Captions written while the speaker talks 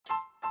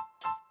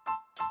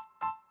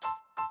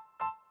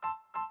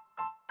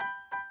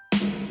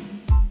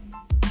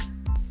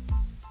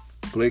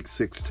Blake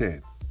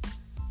 610,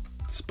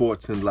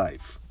 Sports and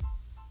Life.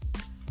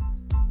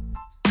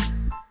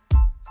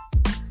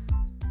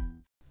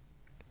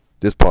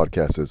 This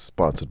podcast is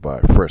sponsored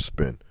by Fresh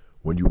Spin,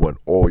 when you want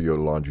all your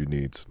laundry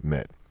needs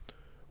met.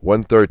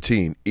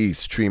 113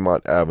 East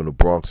Tremont Avenue,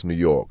 Bronx, New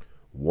York,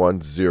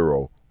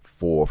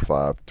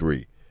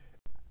 10453.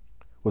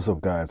 What's up,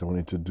 guys? I want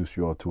to introduce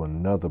you all to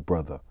another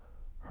brother,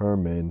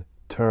 Herman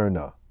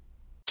Turner.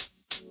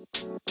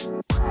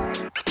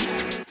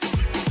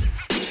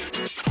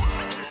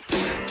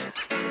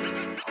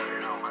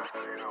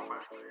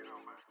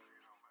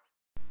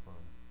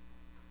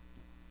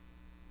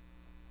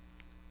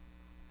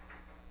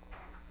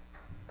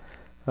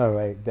 All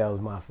right, that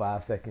was my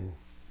 5 seconds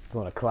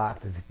on the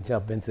clock to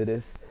jump into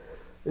this.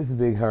 This is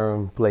Big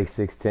Herm, Blake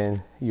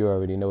 610. You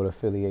already know the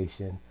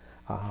affiliation.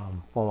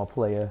 Former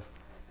player,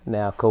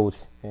 now coach,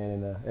 and in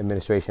the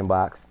administration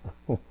box.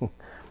 The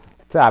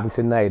topic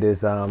tonight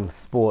is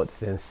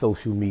sports and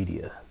social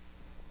media.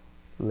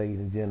 Ladies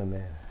and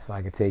gentlemen, if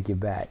I could take you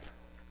back.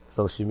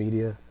 Social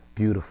media,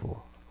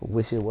 beautiful.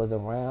 Wish it was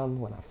around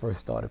when I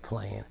first started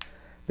playing,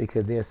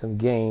 because there's some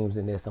games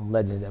and there's some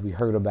legends that we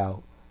heard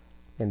about.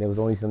 And there was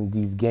only some of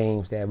these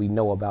games that we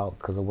know about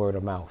because of word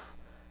of mouth.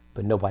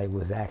 But nobody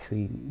was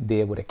actually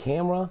there with a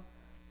camera.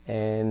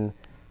 And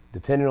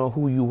depending on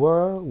who you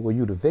were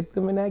you the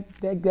victim in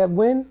that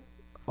win?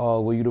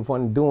 Or were you the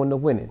one doing the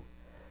winning?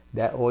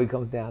 That always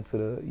comes down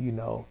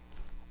to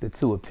the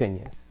two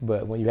opinions.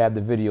 But when you have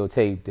the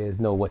videotape, there's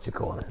no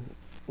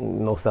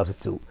no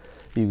substitute.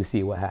 You can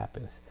see what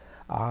happens.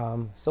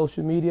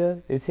 Social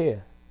media is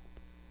here.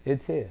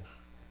 It's here.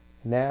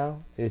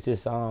 Now it's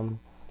just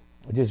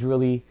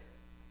really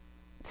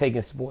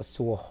taking sports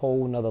to a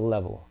whole nother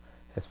level,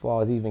 as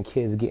far as even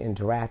kids getting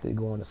drafted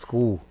going to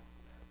school,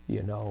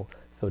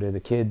 So there's a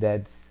kid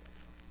that's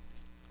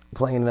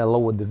playing in a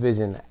lower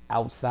division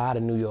outside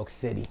of New York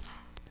City,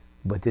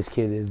 but this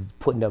kid is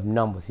putting up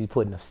numbers. He's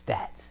putting up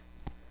stats.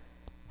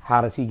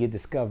 How does he get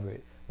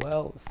discovered?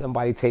 Well,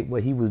 somebody taped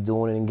what he was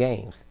doing in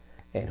games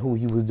and who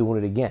he was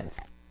doing it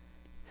against.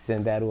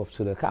 Send that off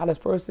to the college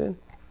person,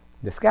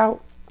 the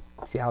scout,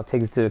 see how it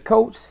takes it to the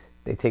coach.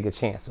 They take a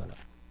chance on him.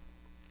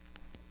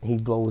 He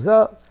blows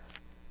up,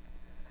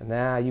 and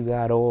now you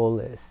got all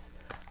this.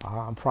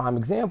 Prime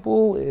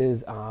example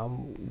is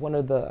one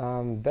of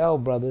the Bell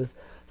brothers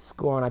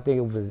scoring, I think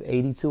it was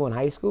 82 in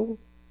high school.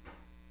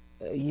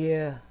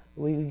 Yeah,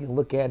 we can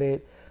look at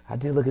it. I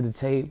did look at the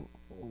tape.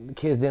 The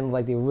kids didn't look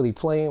like they were really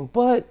playing,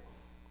 but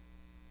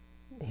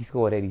he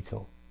scored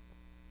 82.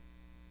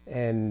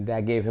 And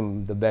that gave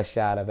him the best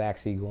shot of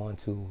actually going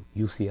to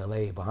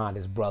UCLA behind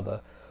his brother,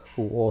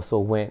 who also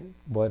went,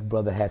 but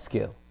brother had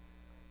skill.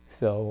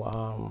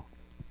 So,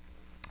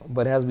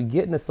 but as we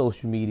get into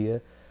social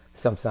media,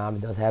 sometimes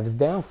it does have its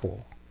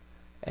downfall.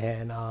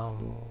 And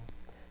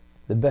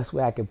the best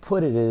way I can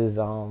put it is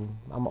I'm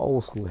an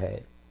old school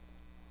head.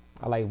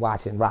 I like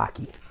watching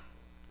Rocky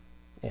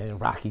and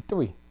Rocky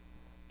 3,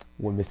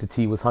 when Mr.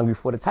 T was hungry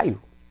for the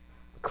title.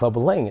 Clubber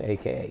Lang,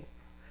 a.k.a.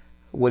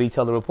 What did he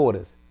tell the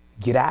reporters?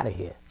 Get out of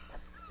here.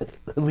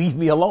 Leave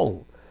me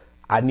alone.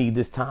 I need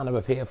this time to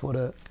prepare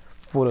for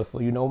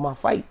my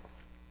fight.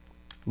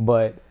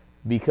 But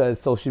because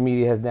social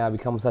media has now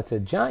become such a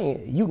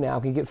giant, you now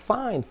can get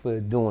fined for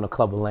doing a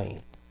Clubber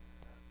Lang.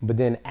 But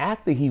then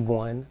after he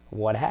won,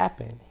 what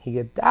happened? He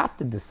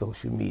adopted the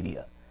social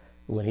media.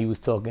 When he was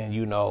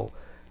talking, oh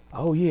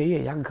yeah,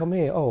 y'all can come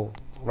here. Oh,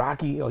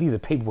 Rocky, he's a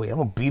paperweight. I'm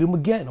going to beat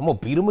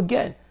him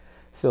again.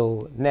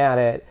 So now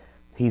that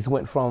he's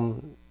went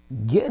from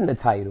getting the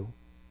title,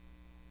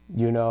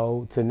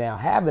 to now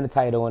having the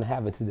title and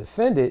having to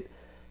defend it,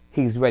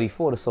 he's ready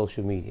for the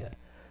social media.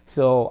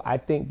 So I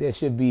think there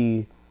should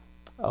be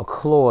a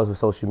clause with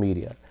social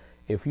media.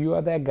 If you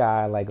are that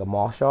guy like a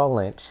Marshawn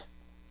Lynch,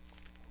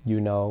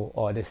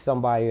 or there's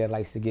somebody that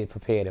likes to get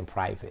prepared in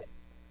private,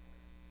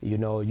 you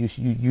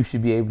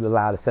should be able to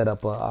allow to set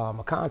up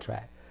a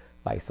contract.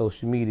 Like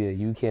social media,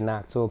 you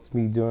cannot talk to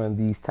me during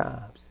these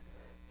times.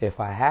 If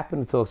I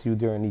happen to talk to you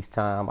during these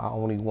times, I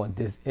only want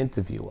this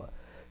interviewer.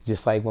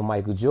 Just like when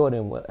Michael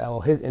Jordan,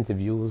 all his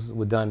interviews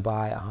were done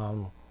by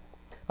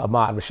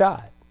Ahmad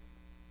Rashad.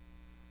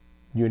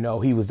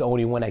 He was the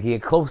only one that could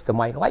get close to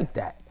Mike like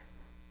that.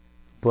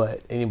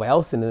 But anybody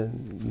else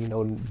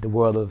in the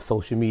world of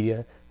social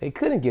media, they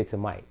couldn't get to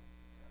Mike.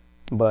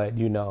 But,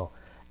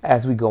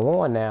 as we go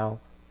on now,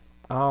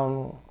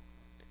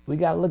 we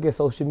got to look at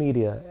social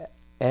media.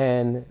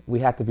 And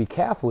we have to be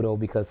careful, though,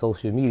 because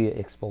social media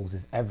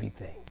exposes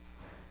everything.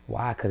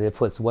 Why? Because it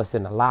puts what's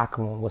in the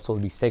locker room, what's supposed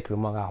to be sacred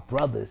among our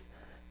brothers.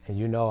 And,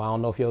 I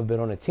don't know if you've ever been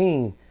on a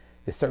team,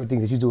 there's certain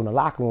things that you do in the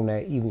locker room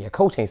that even your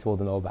coach ain't supposed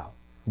to know about.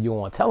 You don't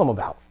want to tell them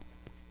about.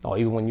 Or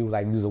even when you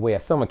was away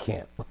at summer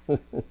camp.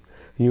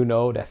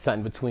 That's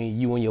something between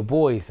you and your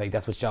boys. Like,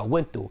 that's what y'all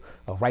went through.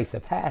 A rites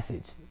of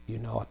passage.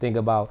 I think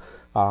about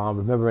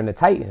remembering the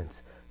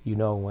Titans.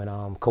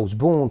 When Coach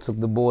Boone took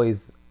the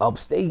boys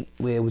upstate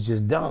where it was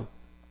just dumb.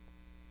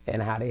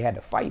 And how they had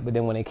to fight. But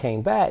then when they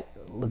came back,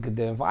 look at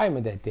the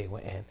environment that they were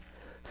in.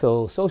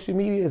 So social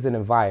media is an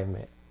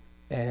environment.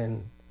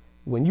 And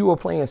when you were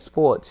playing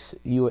sports,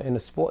 you were in a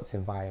sports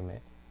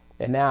environment.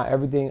 And now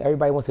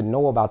everybody wants to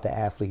know about the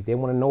athlete. They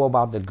want to know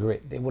about the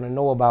grit. They want to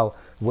know about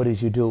what did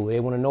you do.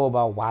 They want to know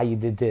about why you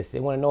did this. They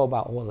want to know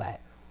about all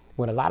that.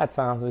 When a lot of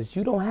times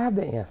you don't have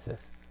the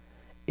answers.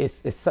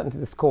 It's something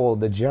that's called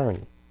the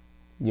journey.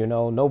 You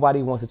know,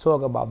 nobody wants to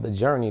talk about the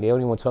journey. They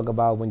only want to talk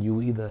about when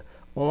you either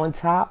on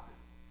top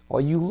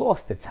or you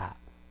lost the top.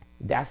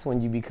 That's when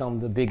you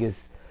become the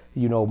biggest,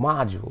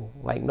 module.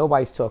 Like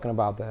nobody's talking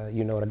about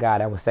the guy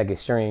that was second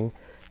string.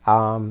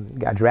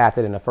 Got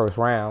drafted in the first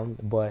round,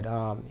 but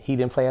he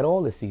didn't play at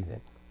all this season.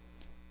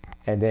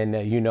 And then,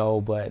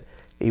 but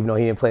even though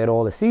he didn't play at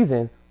all this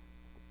season,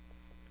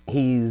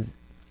 he's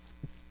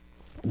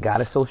got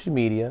a social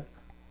media.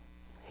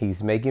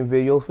 He's making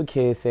videos for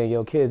kids saying,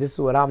 yo, kids, this is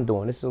what I'm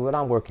doing. This is what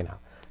I'm working out.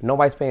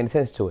 Nobody's paying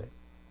attention to it.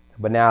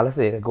 But now, let's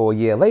say go a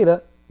year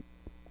later,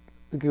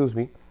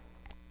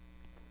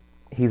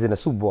 he's in the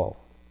Super Bowl.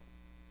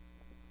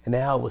 And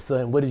now all of a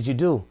sudden, what did you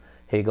do?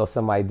 Here goes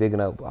somebody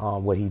digging up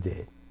what he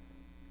did.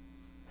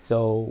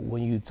 So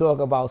when you talk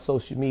about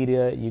social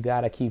media, you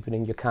got to keep it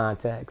in your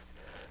context.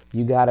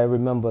 You got to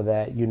remember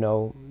that,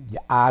 your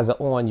eyes are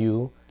on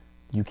you.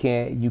 You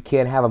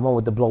can't have a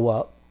moment to blow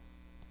up.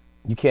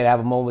 You can't have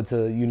a moment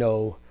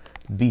to,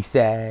 be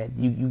sad.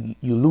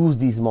 You lose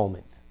these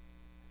moments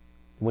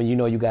when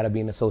you got to be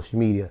in the social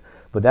media.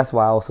 But that's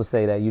why I also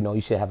say that,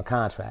 you should have a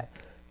contract.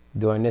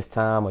 During this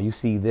time or you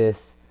see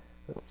this,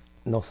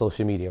 no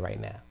social media right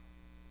now.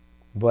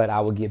 But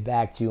I will get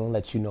back to you and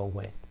let you know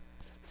when.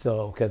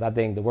 So, because I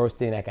think the worst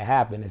thing that could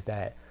happen is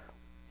that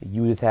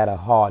you just had a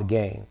hard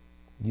game.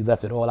 You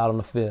left it all out on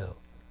the field.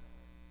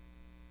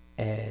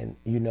 And,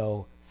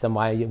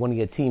 one of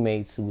your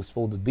teammates who was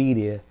supposed to be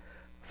there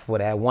for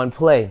that one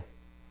play,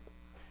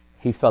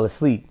 he fell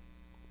asleep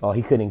or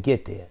he couldn't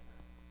get there.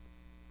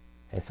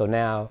 And so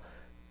now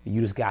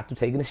you just got to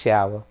taking a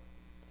shower.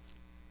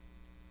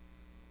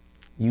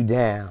 You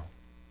down.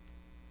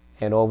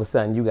 And all of a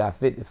sudden, you got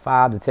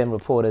 5 to 10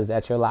 reporters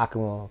at your locker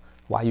room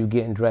while you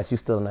getting dressed. You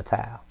still in a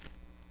towel.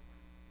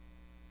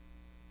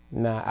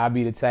 Now, I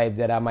be the type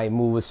that I might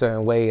move a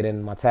certain way, and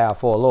then my towel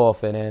fall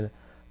off, and then,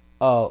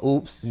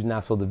 oops, you're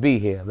not supposed to be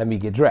here. Let me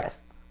get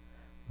dressed.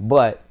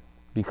 But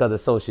because of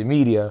social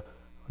media,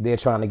 they're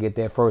trying to get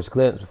their first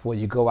glimpse before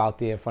you go out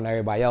there in front of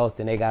everybody else.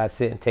 Then they gotta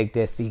sit and take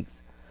their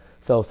seats.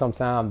 So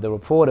sometimes the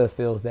reporter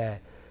feels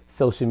that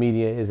social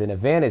media is an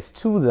advantage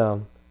to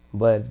them.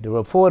 But the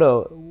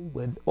reporter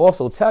would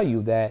also tell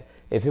you that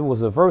if it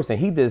was reversed and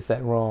he did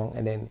something wrong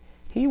and then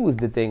he was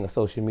the thing of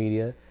social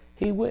media,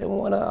 he wouldn't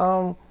want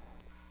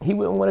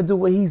to do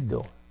what he's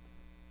doing.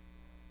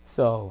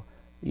 So,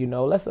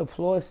 let's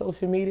applaud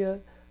social media,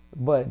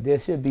 but there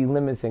should be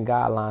limits and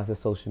guidelines to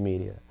social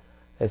media,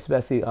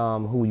 especially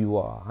who you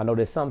are. I know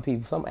there's some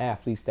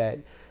athletes that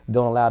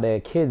don't allow their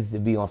kids to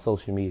be on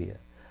social media.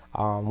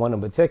 One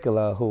in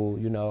particular who,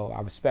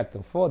 I respect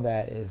him for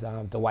that is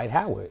Dwight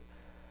Howard.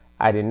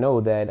 I didn't know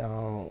that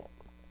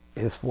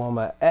his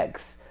former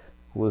ex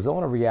was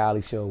on a reality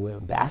show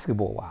with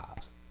Basketball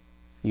Wives,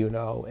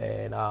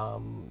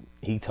 and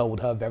he told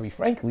her very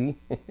frankly,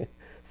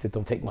 said,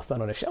 don't take my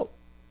son on the show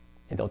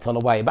and don't tell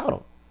nobody about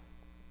him.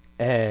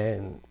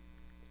 And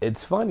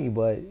it's funny,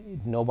 but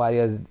nobody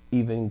has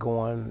even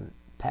gone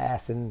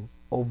past and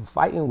over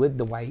fighting with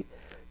Dwight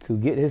to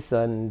get his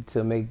son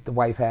to make the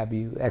wife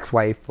happy,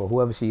 ex-wife or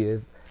whoever she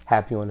is,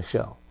 happy on the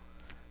show.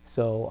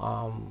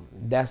 So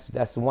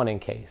that's one in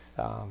case.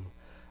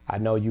 I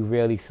know you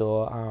rarely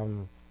saw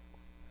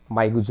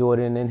Michael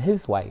Jordan and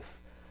his wife.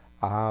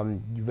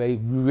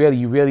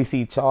 You rarely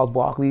see Charles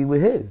Barkley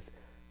with his.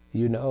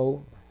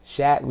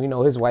 Shaq, we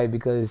know his wife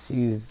because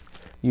she's,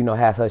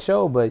 has her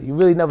show, but you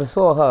really never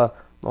saw her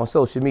on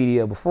social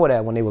media before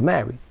that when they were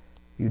married.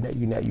 You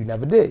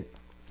never did.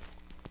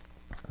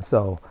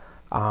 So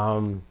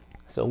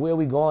where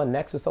we going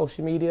next with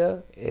social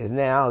media is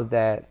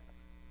that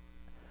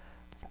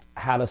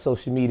how does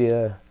social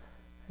media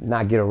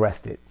not get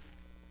arrested?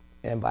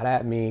 And by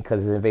that I mean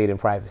because it's invading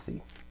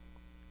privacy.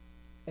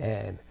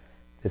 And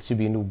there should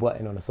be a new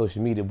button on the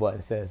social media button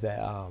that says that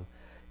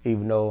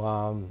even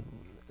though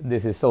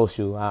this is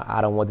social,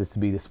 I don't want this to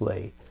be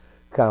displayed.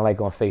 Kind of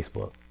like on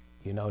Facebook.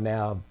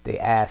 Now they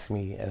ask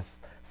me if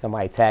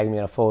somebody tagged me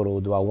in a photo,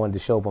 do I want it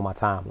to show up on my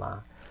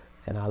timeline?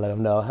 And I let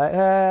them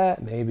know,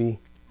 maybe,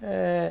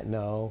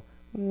 no,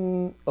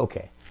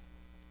 okay.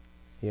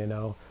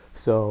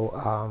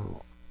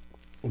 So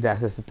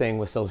that's just the thing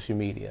with social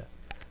media.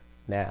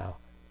 Now,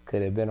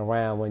 could it have been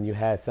around when you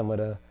had some of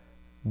the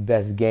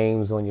best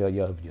games on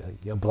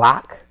your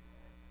block,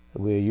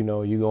 where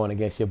you're going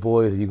against your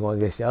boys, or you're going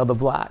against your other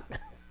block,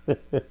 and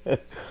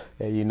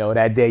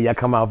that day you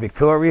come out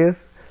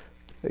victorious,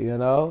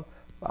 yeah.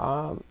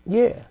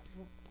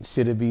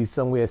 Should it be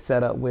somewhere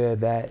set up where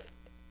that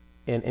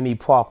in any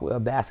park where a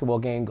basketball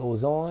game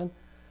goes on,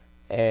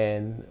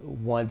 and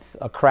once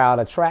a crowd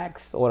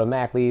attracts,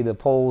 automatically the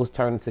poles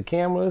turn into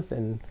cameras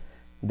and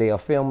they are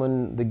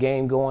filming the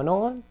game going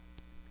on?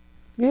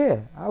 Yeah,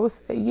 I would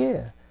say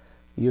yeah.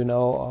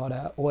 Or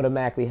to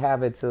automatically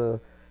have it to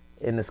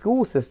in the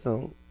school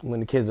system when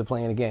the kids are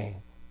playing a game,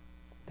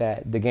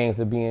 that the games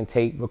are being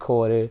taped,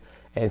 recorded,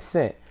 and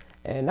sent.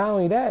 And not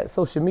only that,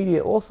 social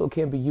media also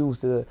can be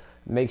used to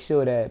make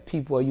sure that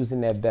people are using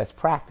their best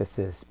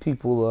practices.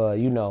 People are,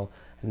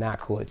 not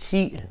caught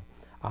cheating.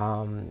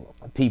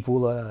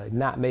 People are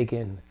not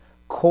making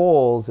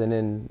calls and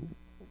then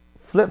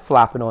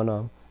flip-flopping on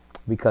them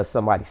because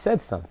somebody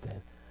said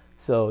something.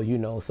 So,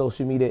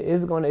 social media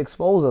is going to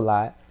expose a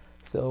lot.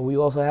 So we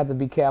also have to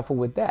be careful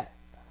with that,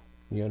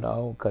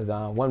 because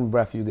one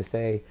breath you could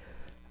say,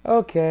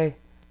 okay,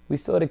 we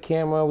saw the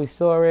camera, we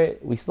saw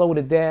it, we slowed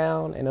it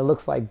down, and it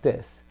looks like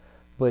this.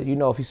 But, if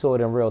you saw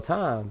it in real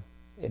time,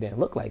 it didn't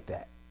look like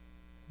that.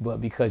 But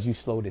because you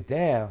slowed it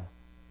down,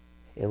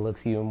 it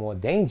looks even more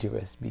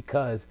dangerous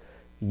because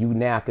you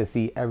now can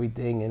see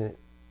everything in it,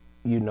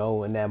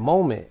 in that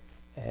moment.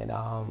 And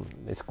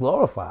it's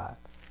glorified.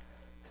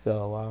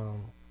 So,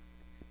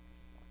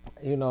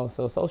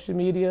 so social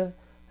media,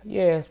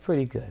 yeah, it's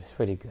pretty good. It's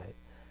pretty good.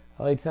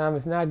 Only time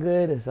it's not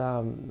good is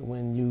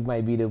when you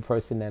might be the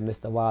person that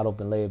missed a wide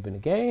open layup in the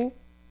game,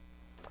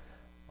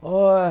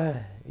 or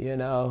you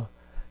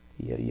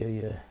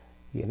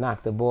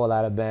knocked the ball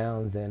out of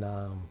bounds and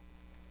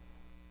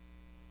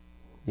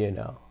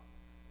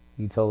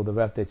you told the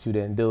ref that you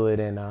didn't do it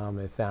and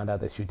found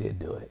out that you did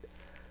do it.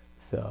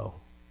 So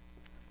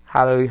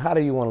how do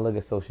you want to look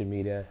at social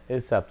media?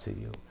 It's up to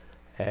you.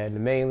 And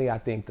mainly, I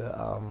think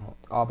the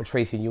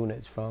arbitration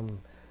units from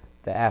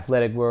the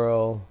athletic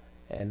world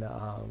and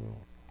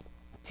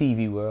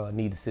TV world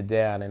need to sit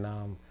down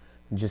and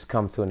just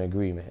come to an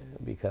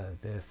agreement, because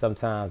there's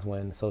sometimes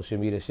when social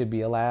media should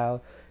be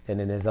allowed, and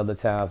then there's other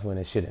times when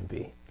it shouldn't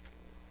be.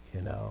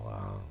 If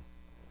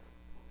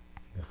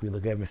we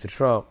look at Mr.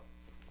 Trump,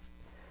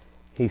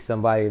 he's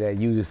somebody that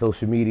uses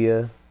social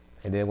media,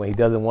 and then when he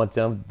doesn't want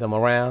them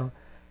around,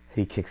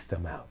 he kicks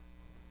them out.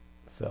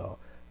 So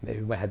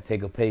maybe we might have to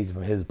take a page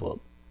from his book,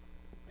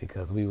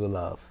 because we will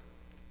love.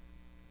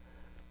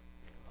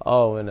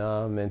 Oh, and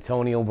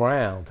Antonio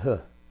Brown,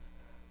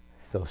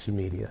 social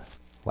media.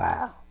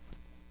 Wow.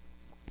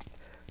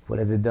 What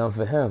has it done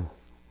for him?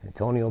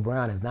 Antonio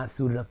Brown has not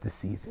suited up this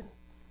season.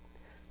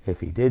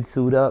 If he did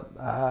suit up,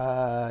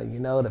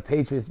 the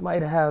Patriots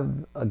might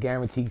have a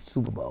guaranteed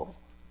Super Bowl.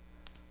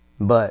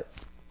 But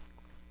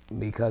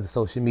because of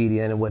social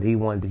media and what he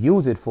wanted to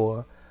use it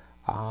for,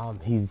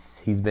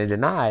 he's been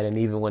denied. And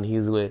even when he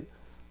was with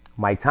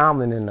Mike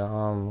Tomlin and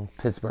the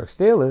Pittsburgh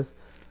Steelers,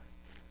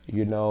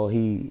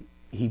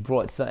 he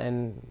brought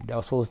something that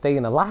was supposed to stay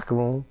in the locker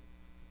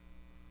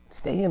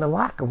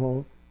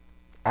room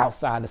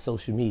outside of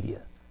social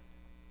media.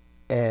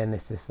 And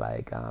it's just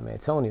like,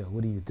 Antonio,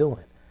 what are you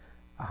doing?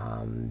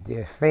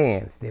 They're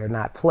fans. They're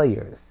not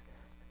players.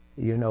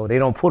 They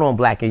don't put on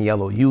black and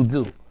yellow. You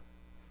do.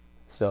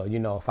 So,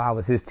 if I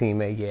was his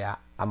teammate, yeah,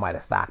 I might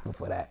have stopped him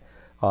for that.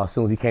 As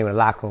soon as he came in the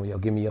locker room,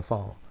 give me your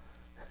phone.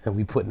 And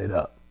we putting it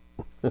up.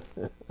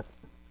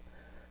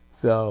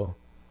 So,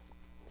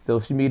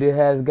 social media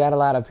has got a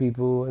lot of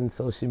people, and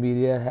social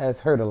media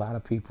has hurt a lot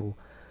of people.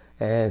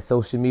 And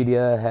social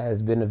media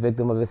has been a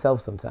victim of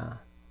itself sometimes.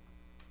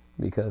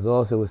 Because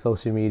also with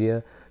social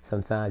media,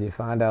 sometimes you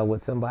find out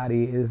what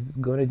somebody is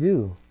going to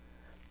do.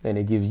 And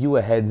it gives you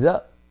a heads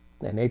up.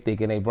 And they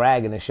thinking they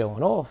bragging and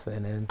showing off.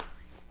 And then,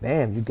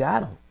 bam, you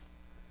got them.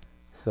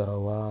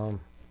 So,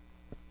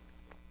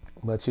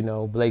 but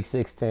Blake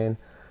 610,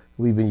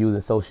 we've been using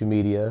social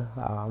media.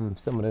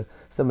 Some of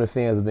the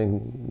fans have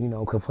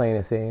been,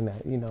 complaining, saying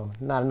that,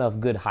 not enough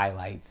good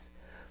highlights.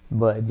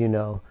 But,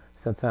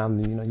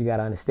 sometimes, you got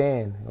to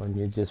understand when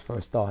you're just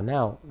first starting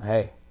out,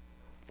 hey,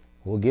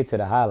 we'll get to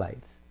the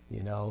highlights,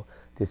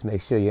 just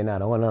make sure you're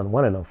not one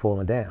of them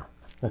falling down.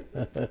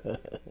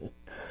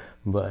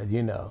 But,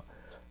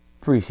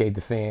 appreciate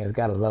the fans.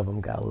 Gotta love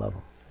them.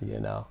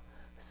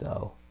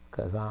 So,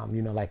 because,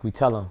 like we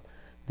tell them,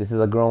 this is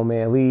a grown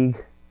man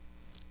league,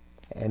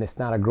 and it's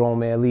not a grown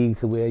man league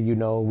to where,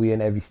 we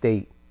in every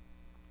state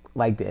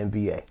like the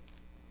NBA.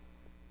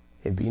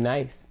 It'd be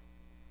nice.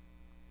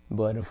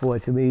 But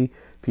unfortunately,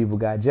 people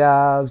got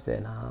jobs,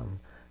 and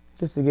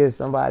just to get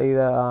somebody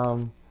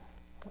to,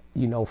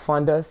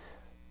 fund us,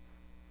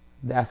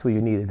 that's where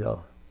you need to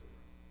go.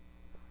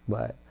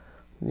 But,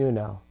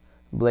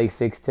 Blake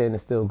 610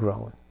 is still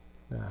growing.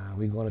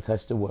 We're going to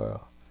touch the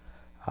world.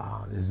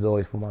 This is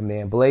always for my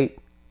man Blake.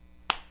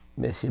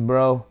 Miss you,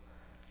 bro.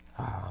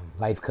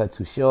 Life cut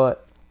too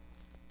short.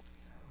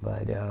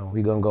 But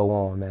we're going to go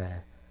on,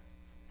 man.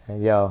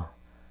 And,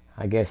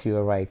 I guess you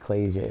were right.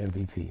 Clay's your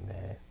MVP,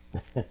 man.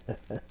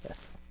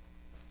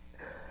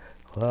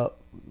 Well,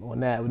 on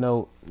that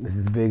note, this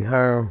is Big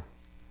Herm.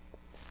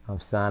 I'm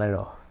signing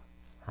off.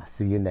 I'll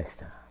see you next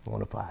time on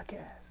the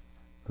podcast.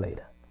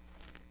 Later.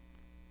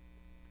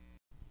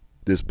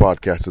 This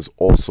podcast is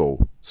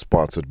also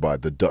sponsored by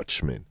The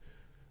Dutchman.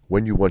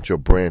 When you want your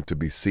brand to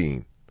be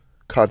seen,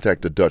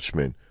 contact The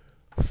Dutchman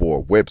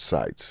for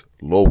websites,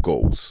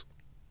 logos,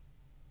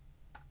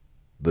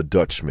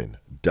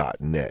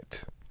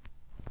 thedutchman.net.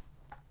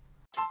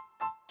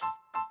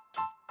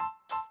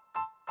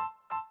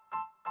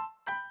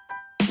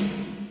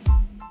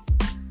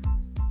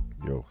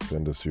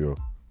 Send us your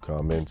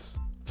comments,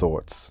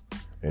 thoughts,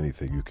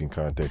 anything. You can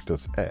contact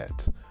us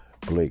at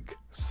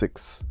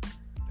Blake6,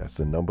 that's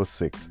the number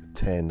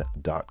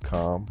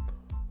 610.com,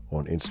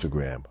 on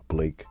Instagram,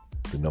 Blake,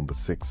 the number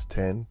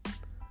 610,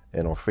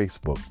 and on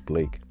Facebook,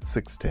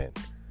 Blake610.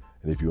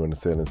 And if you want to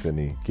send us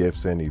any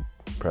gifts, any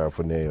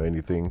paraphernalia,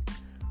 anything,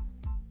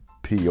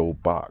 P.O.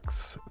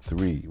 Box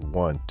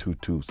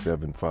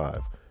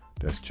 312275.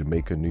 That's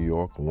Jamaica, New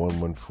York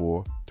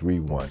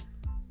 11431.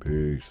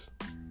 Peace.